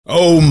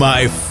Oh,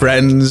 my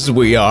friends,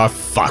 we are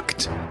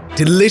fucked.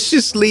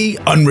 Deliciously,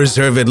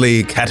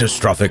 unreservedly,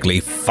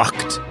 catastrophically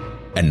fucked.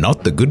 And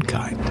not the good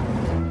kind.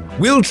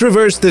 We'll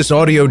traverse this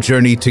audio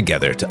journey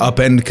together to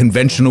upend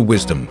conventional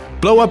wisdom,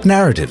 blow up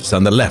narratives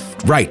on the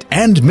left, right,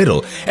 and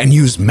middle, and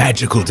use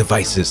magical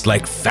devices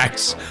like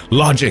facts,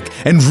 logic,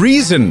 and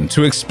reason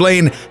to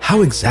explain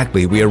how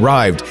exactly we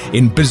arrived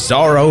in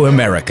Bizarro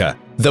America,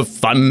 the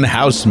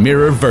funhouse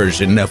mirror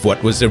version of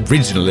what was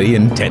originally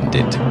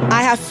intended.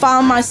 I have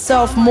found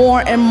myself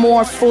more and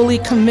more fully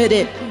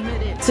committed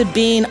to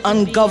being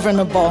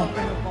ungovernable.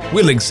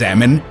 We'll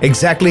examine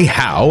exactly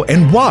how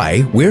and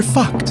why we're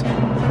fucked.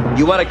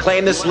 You want to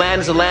claim this land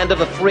as the land of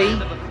the free?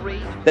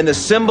 Then the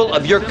symbol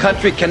of your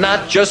country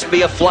cannot just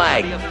be a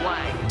flag.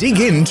 Dig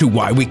into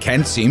why we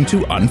can't seem to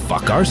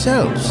unfuck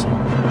ourselves.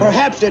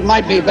 Perhaps it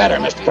might be better,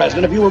 Mr.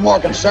 President, if you were more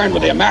concerned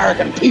with the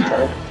American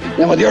people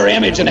than with your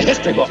image in a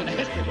history book.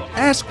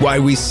 Ask why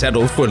we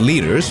settle for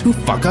leaders who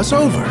fuck us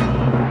over.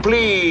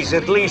 Please,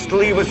 at least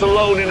leave us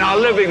alone in our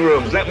living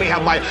rooms. Let me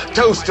have my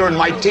toaster and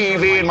my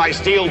TV and my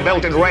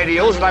steel-belted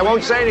radios, and I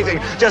won't say anything.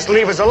 Just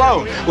leave us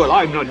alone. Well,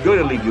 I'm not going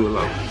to leave you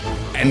alone.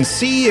 And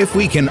see if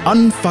we can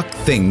unfuck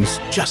things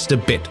just a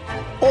bit,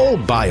 all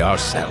by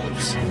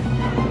ourselves.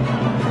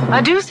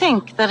 I do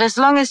think that as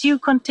long as you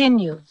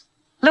continue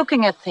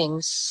looking at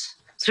things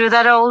through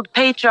that old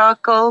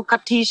patriarchal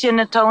Cartesian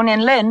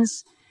Newtonian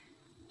lens,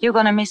 you're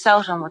going to miss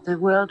out on what the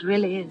world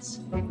really is.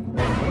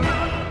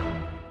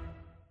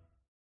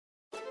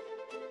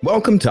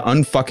 Welcome to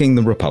Unfucking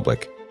the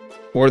Republic,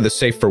 or the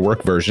safe for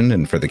work version,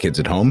 and for the kids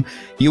at home,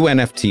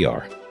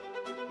 UNFTR.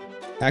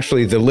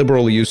 Actually, the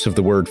liberal use of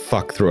the word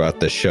fuck throughout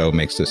this show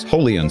makes this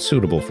wholly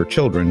unsuitable for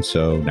children,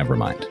 so never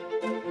mind.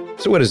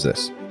 So what is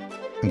this?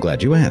 I'm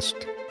glad you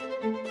asked.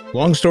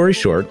 Long story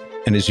short,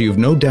 and as you've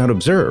no doubt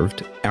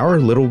observed, our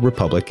little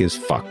republic is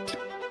fucked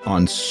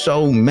on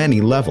so many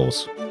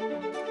levels.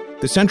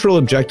 The central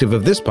objective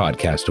of this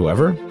podcast,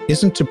 however,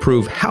 isn't to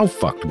prove how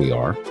fucked we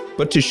are,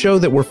 but to show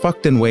that we're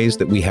fucked in ways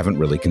that we haven't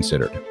really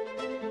considered.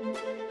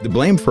 The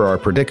blame for our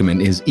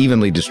predicament is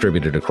evenly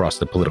distributed across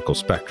the political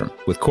spectrum,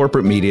 with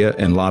corporate media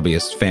and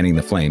lobbyists fanning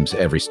the flames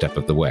every step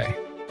of the way.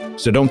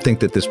 So don't think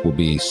that this will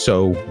be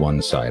so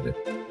one-sided.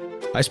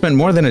 I spent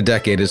more than a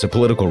decade as a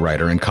political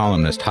writer and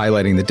columnist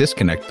highlighting the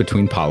disconnect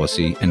between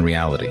policy and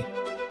reality.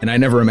 And I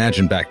never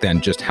imagined back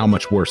then just how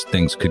much worse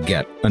things could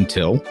get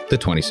until the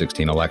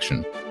 2016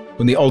 election,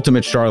 when the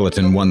ultimate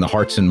charlatan won the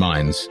hearts and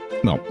minds,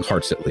 well,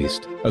 hearts at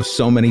least, of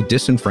so many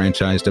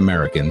disenfranchised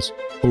Americans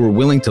who were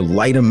willing to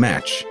light a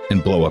match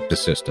and blow up the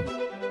system.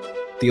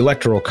 The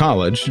Electoral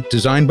College,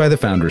 designed by the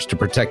founders to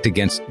protect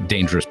against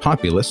dangerous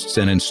populists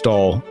and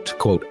install, to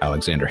quote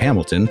Alexander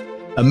Hamilton,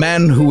 a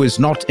man who is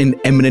not in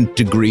eminent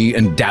degree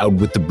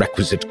endowed with the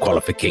requisite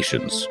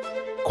qualifications,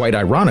 quite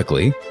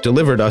ironically,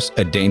 delivered us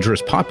a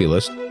dangerous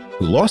populist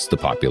who lost the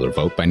popular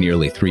vote by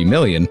nearly 3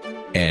 million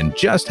and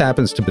just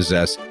happens to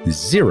possess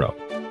 0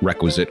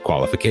 requisite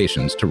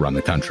qualifications to run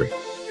the country.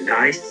 And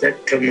I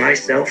said to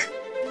myself,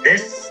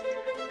 this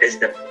is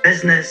the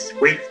business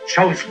we've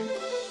chosen.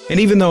 And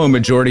even though a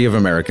majority of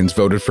Americans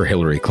voted for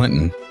Hillary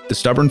Clinton, the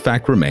stubborn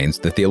fact remains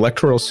that the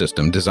electoral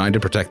system designed to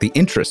protect the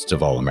interests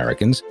of all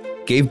Americans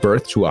gave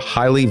birth to a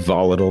highly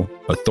volatile,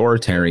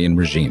 authoritarian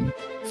regime,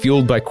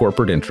 fueled by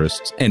corporate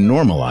interests and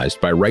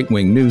normalized by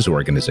right-wing news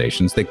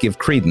organizations that give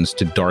credence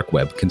to dark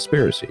web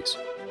conspiracies.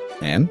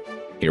 And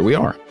here we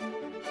are,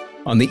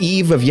 on the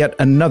eve of yet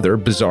another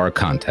bizarre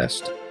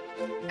contest.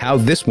 How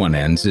this one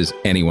ends is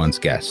anyone's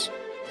guess.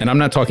 And I'm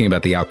not talking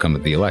about the outcome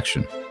of the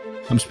election.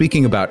 I'm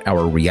speaking about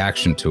our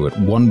reaction to it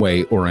one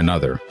way or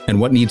another,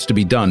 and what needs to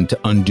be done to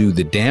undo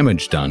the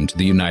damage done to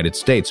the United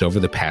States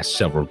over the past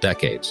several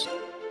decades.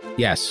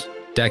 Yes,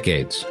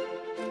 decades.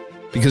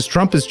 Because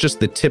Trump is just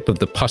the tip of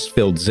the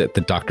pus-filled zit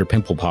that Dr.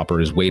 Pimple Popper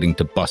is waiting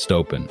to bust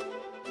open.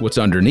 What's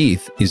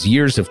underneath is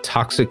years of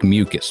toxic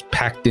mucus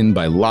packed in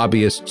by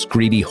lobbyists,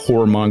 greedy,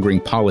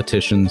 whoremongering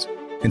politicians,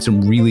 and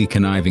some really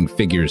conniving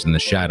figures in the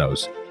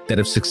shadows that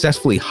have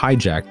successfully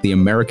hijacked the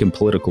American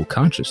political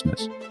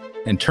consciousness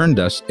and turned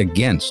us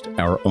against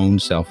our own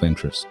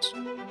self-interests.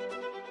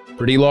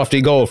 Pretty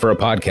lofty goal for a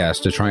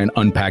podcast to try and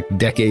unpack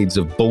decades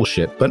of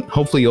bullshit, but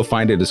hopefully you'll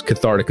find it as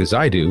cathartic as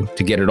I do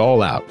to get it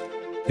all out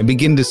and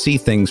begin to see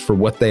things for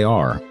what they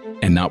are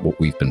and not what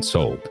we've been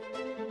sold.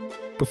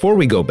 Before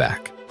we go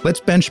back, let's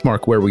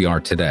benchmark where we are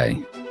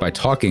today by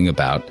talking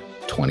about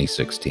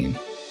 2016.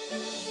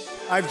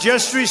 I've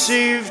just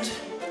received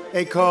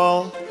a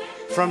call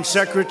from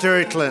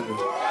Secretary Clinton.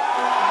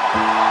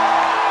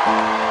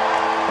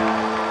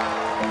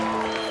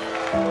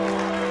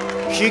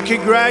 She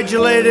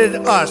congratulated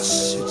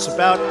us, it's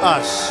about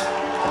us,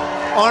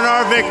 on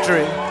our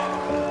victory.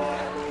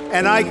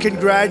 And I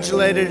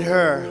congratulated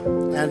her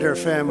and her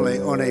family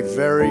on a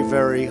very,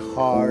 very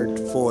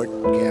hard-fought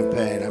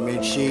campaign. I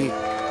mean, she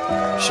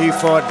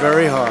fought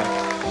very hard.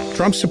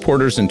 Trump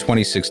supporters in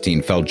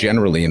 2016 fell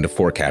generally into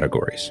 4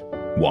 categories.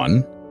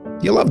 1,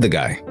 you love the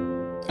guy.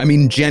 I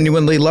mean,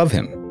 genuinely love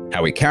him.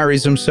 How he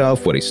carries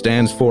himself, what he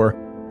stands for,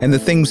 and the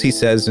things he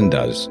says and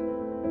does.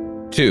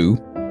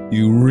 2,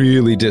 You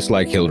really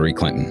dislike Hillary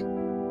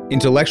Clinton.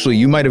 Intellectually,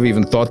 you might have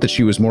even thought that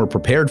she was more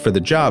prepared for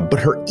the job, but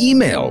her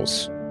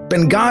emails,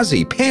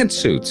 Benghazi,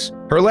 pantsuits,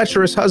 her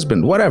lecherous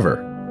husband, whatever.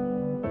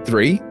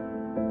 3,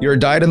 you're a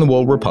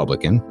dyed-in-the-wool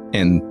Republican,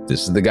 and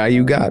this is the guy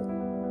you got.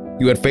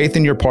 You had faith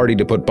in your party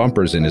to put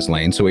bumpers in his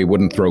lane so he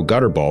wouldn't throw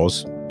gutter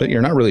balls, but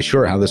you're not really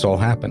sure how this all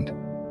happened.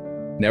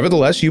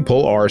 Nevertheless, you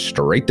pull R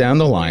straight down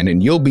the line,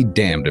 and you'll be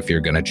damned if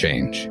you're going to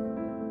change.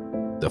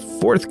 The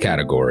 4th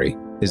category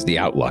is the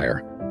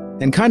outlier,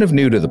 and kind of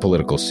new to the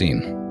political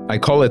scene. I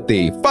call it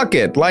the fuck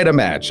it, light a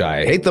match,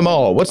 I hate them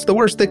all, what's the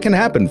worst that can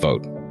happen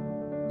vote.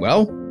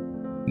 Well,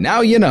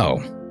 now you know.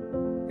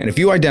 And if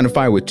you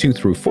identify with 2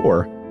 through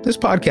 4, this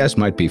podcast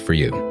might be for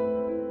you.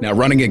 Now,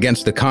 running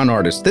against the con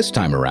artist this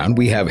time around,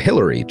 we have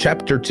Hillary,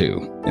 Chapter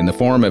 2, in the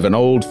form of an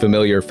old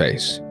familiar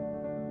face.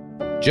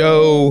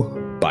 Joe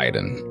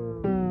Biden.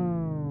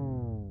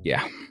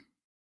 Yeah.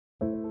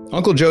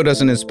 Uncle Joe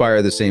doesn't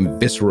inspire the same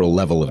visceral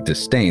level of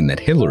disdain that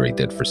Hillary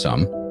did for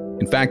some.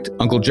 In fact,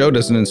 Uncle Joe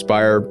doesn't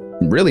inspire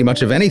really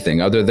much of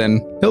anything other than,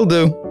 he'll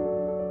do.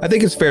 I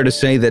think it's fair to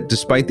say that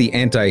despite the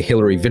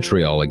anti-Hillary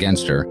vitriol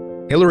against her,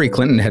 Hillary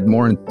Clinton had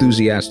more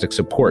enthusiastic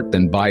support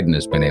than Biden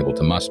has been able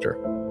to muster.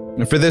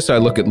 And for this, I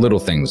look at little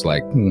things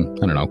like,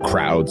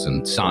 crowds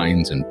and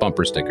signs and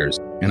bumper stickers,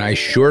 and I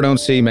sure don't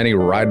see many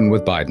riding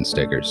with Biden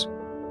stickers.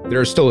 There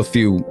are still a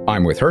few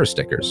I'm with her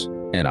stickers,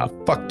 and a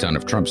fuck ton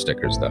of Trump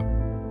stickers, though.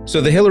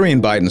 So the Hillary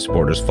and Biden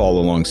supporters fall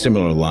along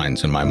similar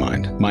lines in my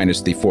mind,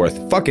 minus the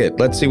 4th, fuck it,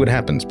 let's see what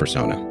happens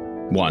persona.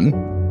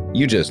 1,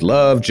 you just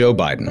love Joe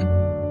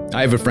Biden.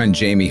 I have a friend,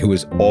 Jamie, who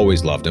has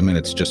always loved him, and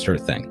it's just her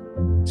thing.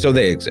 So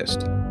they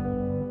exist.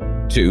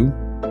 2,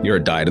 you're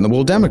a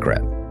dyed-in-the-wool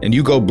Democrat, and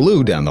you go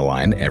blue down the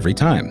line every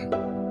time.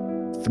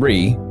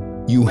 3,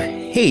 you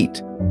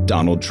hate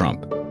Donald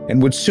Trump,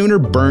 and would sooner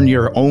burn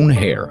your own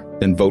hair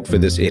than vote for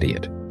this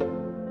idiot.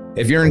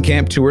 If you're in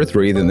camp 2 or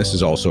 3, then this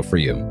is also for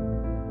you.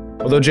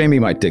 Although Jamie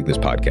might dig this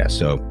podcast,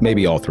 so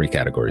maybe all 3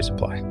 categories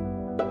apply.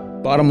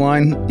 Bottom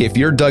line, if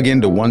you're dug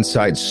into one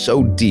side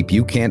so deep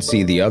you can't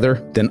see the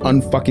other, then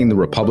unfucking the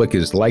Republic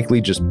is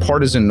likely just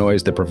partisan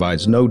noise that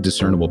provides no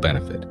discernible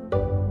benefit.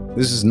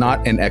 This is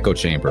not an echo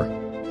chamber.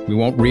 We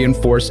won't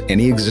reinforce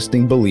any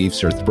existing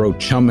beliefs or throw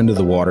chum into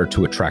the water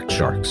to attract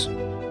sharks.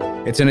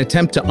 It's an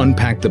attempt to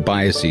unpack the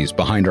biases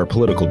behind our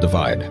political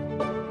divide,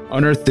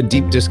 unearth the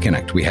deep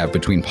disconnect we have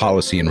between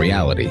policy and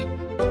reality,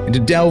 and to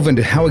delve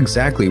into how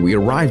exactly we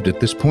arrived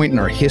at this point in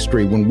our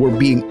history when we're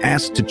being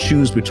asked to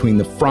choose between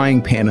the frying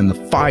pan and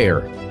the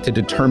fire to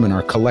determine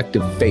our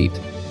collective fate.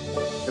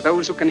 To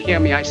those who can hear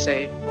me, I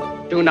say,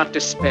 do not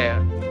despair.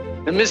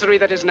 The misery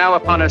that is now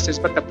upon us is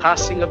but the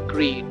passing of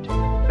greed,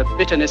 the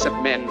bitterness of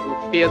men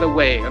who fear the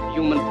way of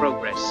human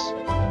progress,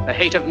 the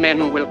hate of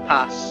men will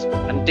pass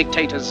and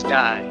dictators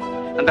die,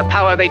 and the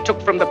power they took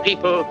from the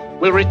people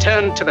will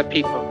return to the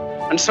people,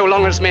 and so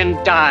long as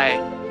men die,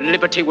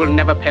 liberty will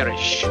never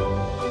perish.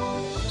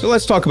 So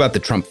let's talk about the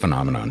Trump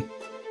phenomenon.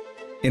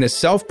 In a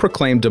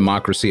self-proclaimed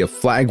democracy of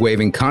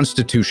flag-waving,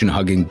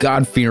 constitution-hugging,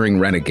 God-fearing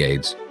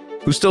renegades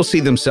who still see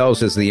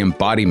themselves as the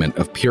embodiment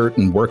of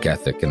Puritan work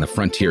ethic and the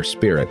frontier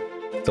spirit,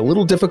 it's a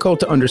little difficult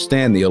to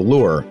understand the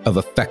allure of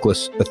a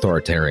feckless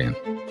authoritarian.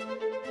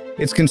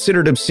 It's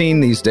considered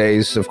obscene these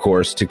days, of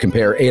course, to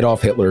compare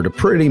Adolf Hitler to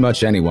pretty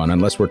much anyone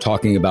unless we're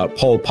talking about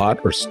Pol Pot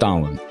or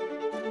Stalin.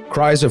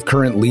 Cries of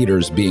current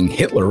leaders being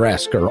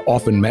Hitler-esque are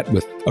often met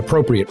with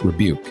appropriate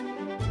rebuke.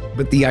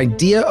 But the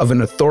idea of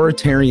an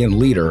authoritarian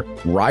leader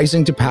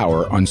rising to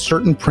power on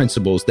certain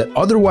principles that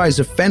otherwise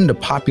offend a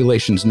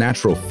population's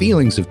natural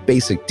feelings of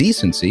basic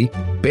decency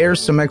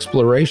bears some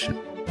exploration.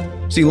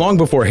 See, long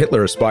before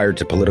Hitler aspired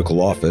to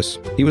political office,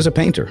 he was a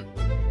painter,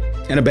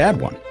 and a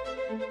bad one.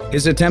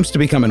 His attempts to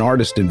become an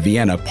artist in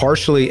Vienna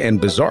partially and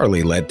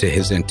bizarrely led to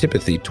his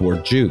antipathy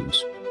toward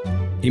Jews.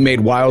 He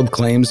made wild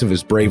claims of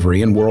his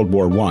bravery in World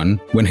War I,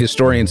 when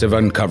historians have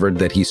uncovered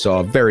that he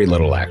saw very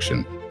little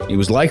action. He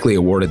was likely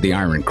awarded the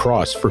Iron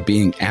Cross for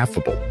being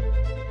affable,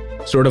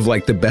 sort of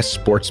like the Best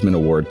Sportsman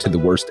Award to the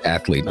worst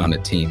athlete on a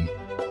team.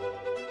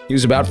 He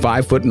was about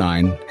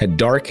 5'9", had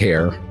dark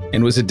hair,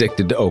 and was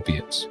addicted to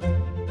opiates.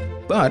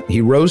 But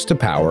he rose to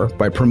power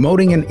by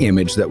promoting an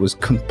image that was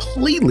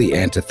completely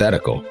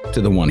antithetical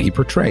to the one he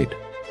portrayed.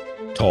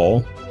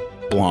 Tall,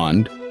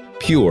 blonde,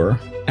 pure,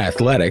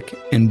 athletic,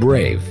 and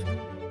brave.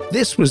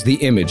 This was the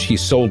image he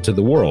sold to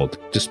the world,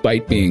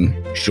 despite being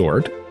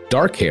short,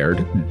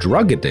 dark-haired,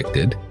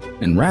 drug-addicted,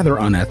 and rather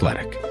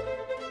unathletic.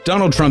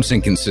 Donald Trump's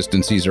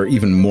inconsistencies are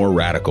even more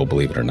radical,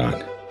 believe it or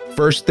not.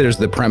 First, there's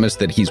the premise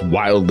that he's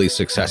wildly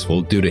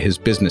successful due to his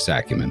business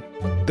acumen.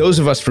 Those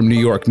of us from New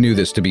York knew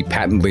this to be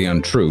patently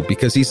untrue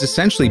because he's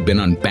essentially been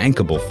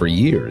unbankable for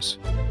years.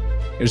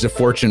 There's a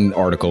Fortune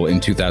article in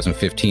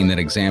 2015 that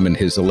examined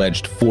his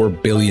alleged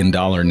 $4 billion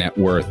net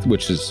worth,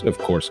 which is, of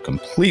course,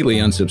 completely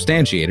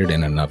unsubstantiated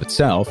in and of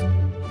itself,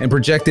 and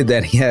projected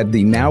that he had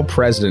the now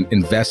president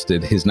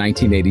invested his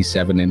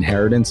 1987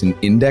 inheritance in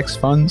index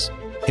funds,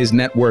 his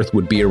net worth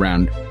would be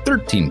around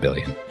 $13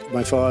 billion.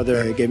 My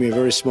father gave me a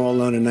very small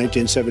loan in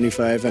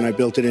 1975, and I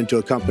built it into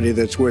a company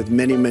that's worth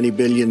many, many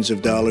billions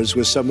of dollars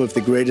with some of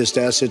the greatest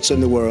assets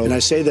in the world. And I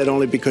say that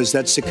only because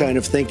that's the kind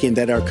of thinking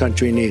that our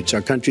country needs.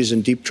 Our country's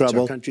in deep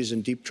trouble.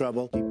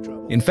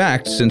 In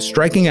fact, since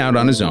striking out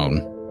on his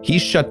own,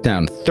 he's shut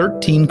down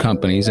 13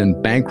 companies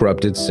and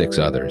bankrupted 6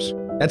 others.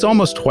 That's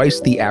almost twice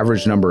the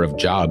average number of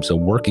jobs a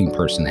working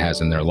person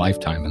has in their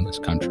lifetime in this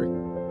country.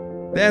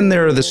 Then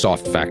there are the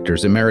soft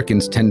factors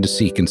Americans tend to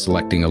seek in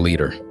selecting a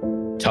leader.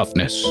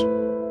 Toughness,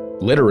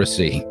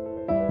 literacy,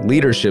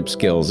 leadership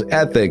skills,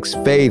 ethics,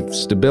 faith,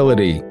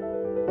 stability.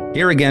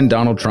 Here again,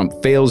 Donald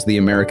Trump fails the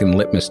American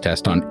litmus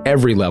test on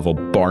every level,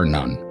 bar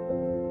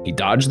none. He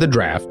dodged the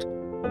draft,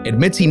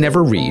 admits he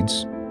never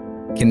reads,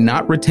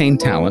 cannot retain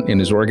talent in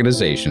his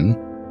organization,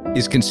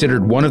 is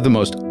considered one of the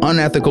most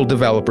unethical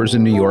developers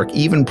in New York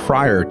even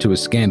prior to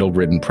his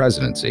scandal-ridden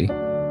presidency,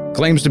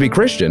 claims to be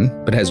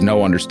Christian but has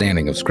no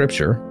understanding of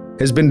scripture,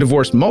 has been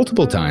divorced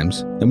multiple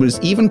times, and was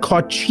even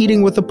caught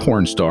cheating with a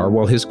porn star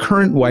while his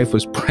current wife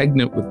was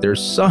pregnant with their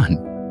son.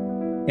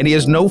 And he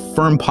has no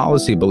firm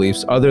policy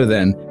beliefs other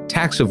than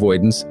tax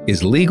avoidance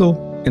is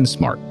legal and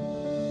smart.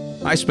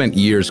 I spent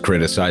years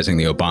criticizing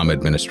the Obama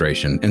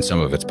administration and some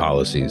of its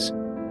policies.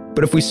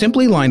 But if we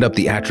simply lined up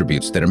the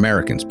attributes that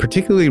Americans,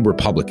 particularly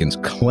Republicans,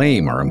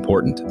 claim are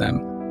important to them,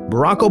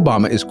 Barack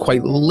Obama is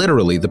quite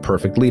literally the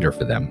perfect leader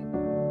for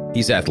them.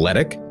 He's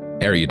athletic,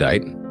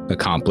 erudite,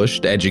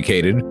 accomplished,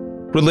 educated,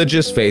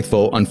 religious,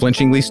 faithful,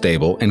 unflinchingly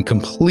stable, and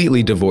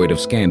completely devoid of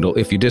scandal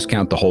if you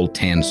discount the whole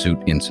tan suit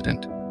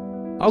incident.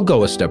 I'll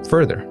go a step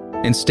further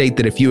and state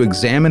that if you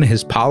examine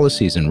his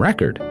policies and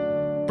record,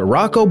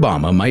 Barack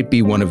Obama might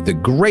be one of the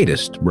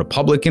greatest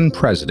Republican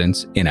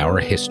presidents in our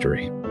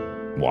history.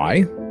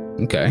 Why?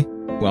 Okay,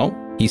 well,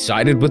 he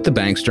sided with the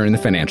banks during the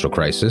financial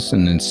crisis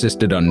and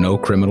insisted on no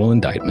criminal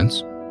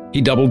indictments. He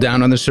doubled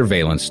down on the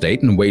surveillance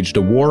state and waged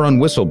a war on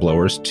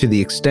whistleblowers to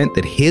the extent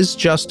that his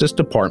Justice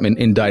Department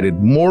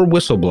indicted more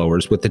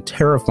whistleblowers with the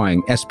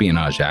terrifying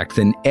Espionage Act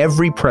than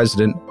every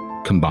president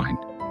combined.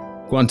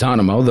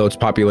 Guantanamo, though its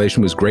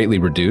population was greatly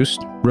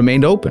reduced,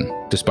 remained open,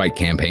 despite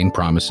campaign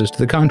promises to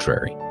the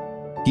contrary.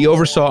 He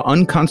oversaw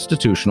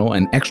unconstitutional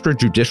and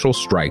extrajudicial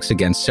strikes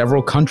against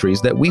several countries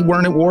that we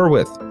weren't at war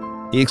with.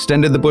 He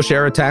extended the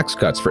Bush-era tax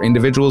cuts for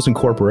individuals and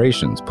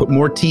corporations, put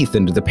more teeth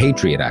into the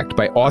Patriot Act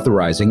by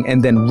authorizing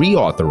and then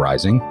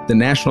reauthorizing the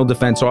National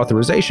Defense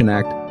Authorization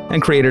Act,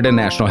 and created a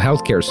national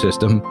healthcare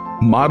system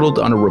modeled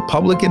on a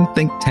Republican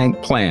think tank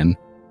plan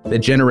that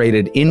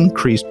generated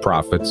increased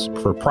profits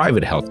for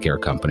private healthcare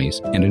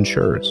companies and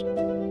insurers.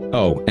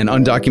 Oh, and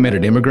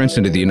undocumented immigrants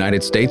into the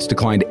United States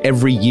declined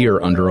every year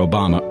under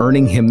Obama,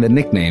 earning him the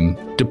nickname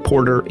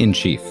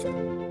Deporter-in-Chief.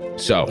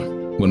 So,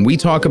 when we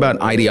talk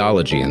about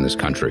ideology in this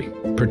country,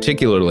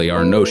 particularly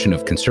our notion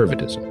of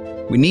conservatism,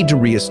 we need to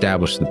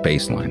reestablish the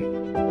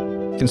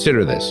baseline.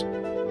 Consider this.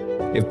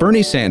 If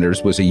Bernie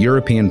Sanders was a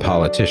European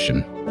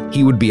politician,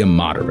 he would be a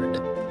moderate.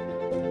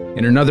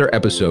 In another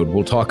episode,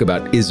 we'll talk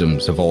about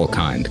isms of all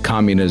kinds: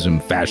 communism,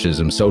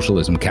 fascism,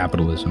 socialism,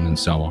 capitalism, and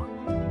so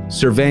on.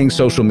 Surveying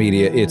social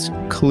media, it's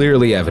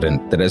clearly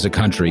evident that as a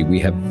country, we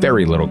have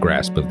very little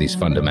grasp of these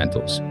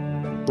fundamentals.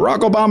 Barack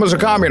Obama's a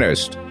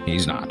communist.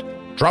 He's not.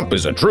 Trump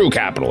is a true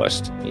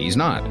capitalist. He's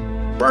not.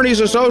 Bernie's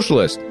a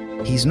socialist.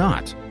 He's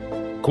not.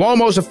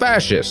 Cuomo's a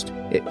fascist.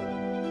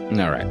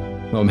 All right.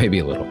 Well, maybe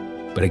a little.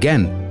 But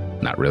again,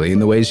 not really in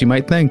the ways you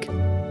might think.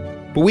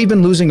 But we've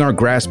been losing our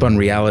grasp on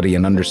reality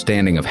and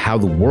understanding of how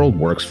the world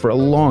works for a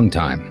long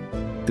time.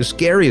 The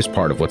scariest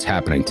part of what's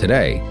happening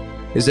today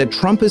is that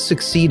Trump is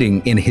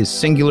succeeding in his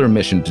singular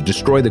mission to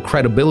destroy the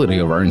credibility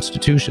of our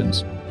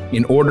institutions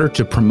in order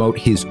to promote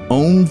his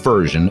own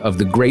version of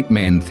the great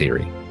man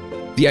theory.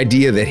 The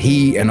idea that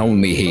he and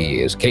only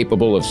he is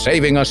capable of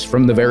saving us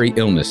from the very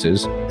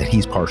illnesses that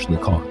he's partially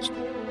caused.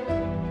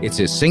 It's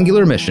his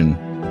singular mission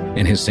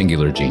and his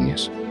singular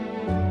genius.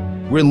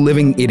 We're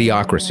living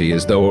idiocracy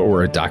as though it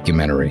were a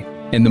documentary,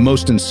 and the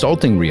most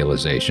insulting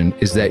realization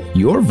is that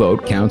your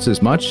vote counts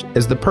as much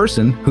as the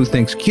person who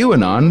thinks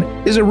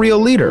QAnon is a real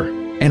leader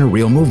and a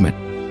real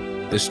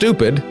movement. The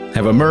stupid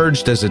have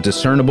emerged as a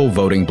discernible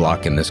voting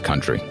bloc in this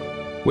country,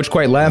 which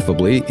quite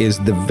laughably is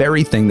the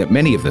very thing that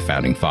many of the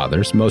founding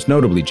fathers, most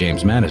notably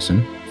James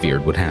Madison,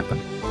 feared would happen.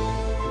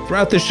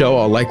 Throughout the show,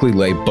 I'll likely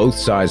lay both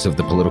sides of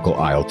the political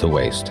aisle to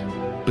waste,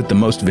 but the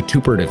most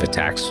vituperative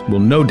attacks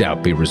will no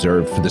doubt be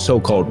reserved for the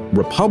so-called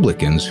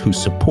Republicans who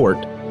support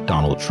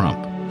Donald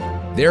Trump.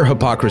 Their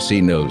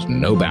hypocrisy knows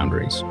no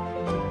boundaries.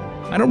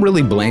 I don't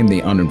really blame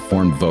the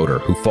uninformed voter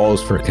who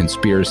falls for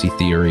conspiracy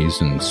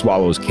theories and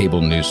swallows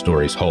cable news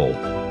stories whole.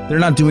 They're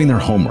not doing their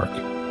homework.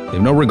 They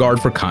have no regard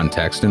for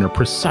context and are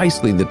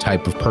precisely the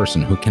type of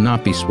person who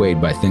cannot be swayed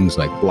by things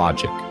like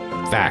logic,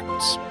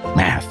 facts,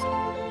 math.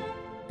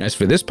 As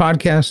for this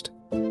podcast,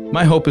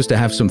 my hope is to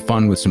have some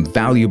fun with some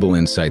valuable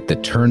insight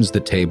that turns the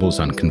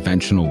tables on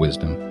conventional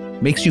wisdom,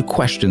 makes you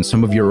question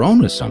some of your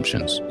own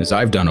assumptions, as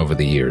I've done over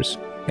the years,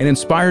 and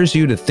inspires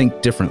you to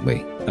think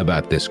differently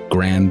about this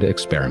grand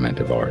experiment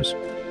of ours.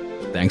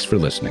 Thanks for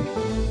listening.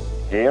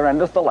 Here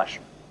endeth the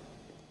lesson.